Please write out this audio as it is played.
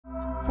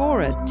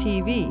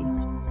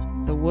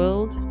FORA.tv. The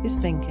world is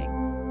thinking.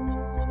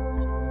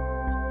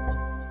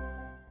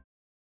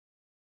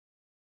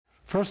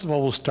 First of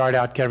all, we'll start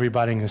out, get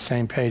everybody on the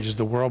same page. Is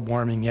the world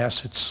warming?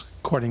 Yes, it's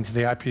according to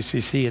the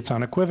IPCC, it's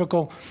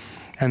unequivocal.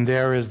 And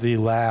there is the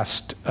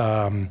last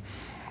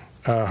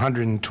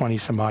 120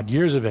 some odd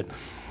years of it.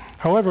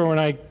 However, when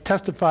I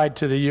testified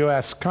to the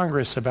US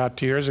Congress about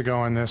 2 years ago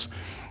on this,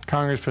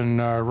 Congressman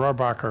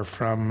Rohrabacher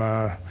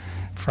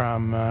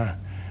from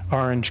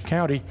Orange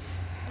County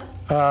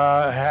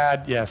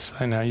had, yes,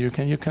 I know, you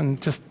can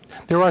just,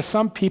 there are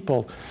some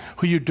people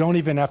who you don't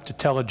even have to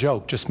tell a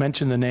joke. Just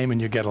mention the name and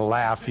you get a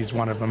laugh. He's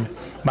one of them,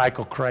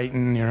 Michael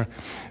Crichton, you know.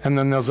 And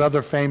then there's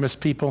other famous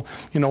people,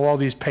 you know, all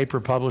these paper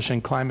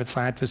publishing climate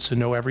scientists who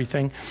know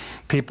everything.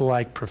 People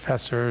like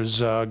Professors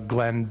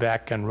Glenn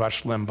Beck and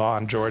Rush Limbaugh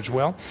and George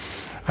Will.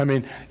 I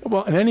mean,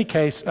 well, in any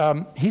case,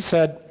 he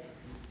said,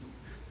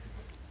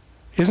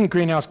 isn't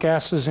greenhouse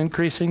gases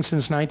increasing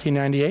since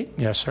 1998?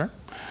 Yes, sir.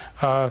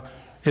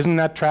 Isn't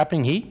that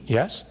trapping heat?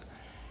 Yes.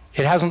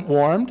 It hasn't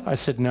warmed? I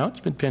said, no, it's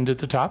been pinned at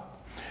the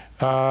top.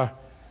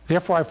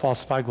 Therefore, I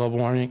falsify global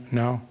warming.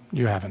 No,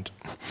 you haven't.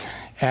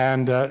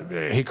 And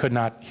he could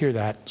not hear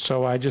that.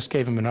 So I just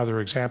gave him another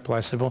example. I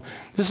said, well,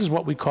 this is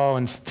what we call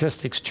in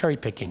statistics cherry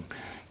picking.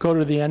 Go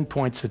to the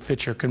endpoints that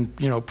fit your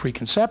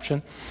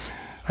preconception.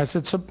 I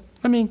said, so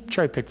let me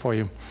cherry pick for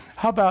you.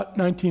 How about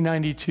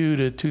 1992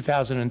 to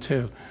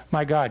 2002?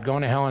 My God,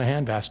 going to hell in a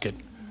handbasket.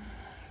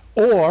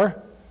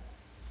 Or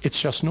it's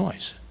just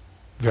noise.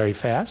 Very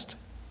fast,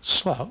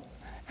 slow,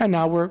 and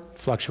now we're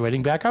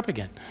fluctuating back up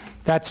again.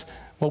 That's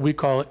what we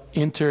call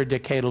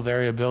interdecadal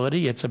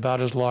variability. It's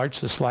about as large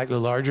to slightly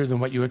larger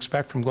than what you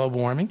expect from global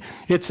warming.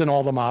 It's in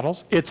all the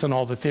models. It's in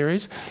all the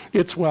theories.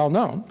 It's well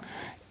known.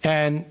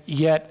 And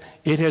yet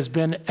it has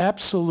been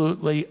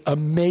absolutely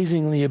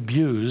amazingly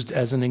abused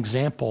as an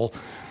example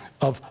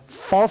of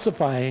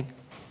falsifying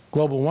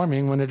global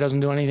warming when it doesn't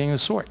do anything of the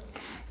sort.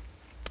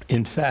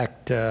 In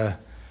fact,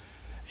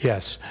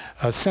 yes,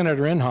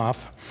 Senator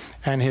Inhofe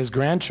and his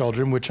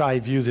grandchildren, which I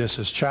view this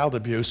as child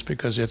abuse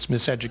because it's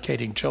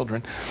miseducating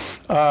children,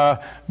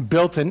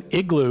 built an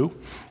igloo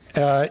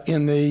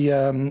in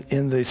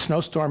the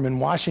snowstorm in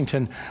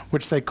Washington,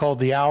 which they called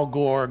the Al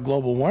Gore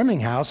Global Warming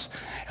House,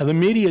 and the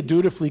media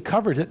dutifully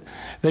covered it.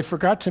 They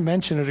forgot to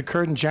mention it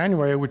occurred in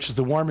January, which is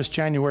the warmest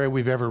January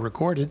we've ever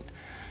recorded.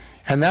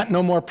 And that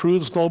no more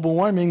proves global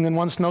warming than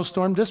one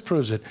snowstorm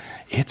disproves it.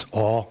 It's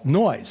all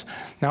noise.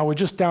 Now, we're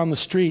just down the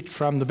street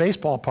from the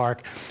baseball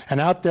park, and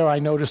out there I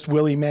noticed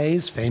Willie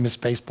Mays, famous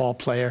baseball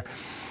player.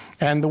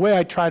 And the way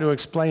I try to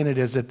explain it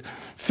is that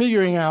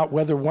figuring out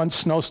whether one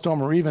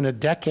snowstorm or even a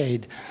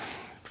decade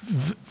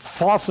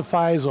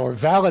falsifies or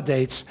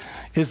validates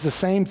is the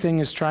same thing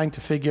as trying to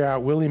figure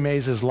out Willie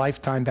Mays'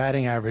 lifetime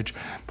batting average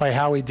by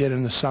how he did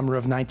in the summer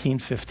of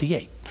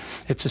 1958.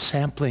 It's a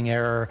sampling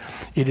error.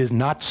 It is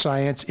not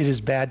science. It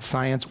is bad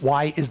science.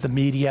 Why is the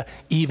media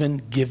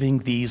even giving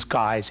these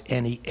guys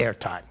any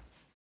airtime?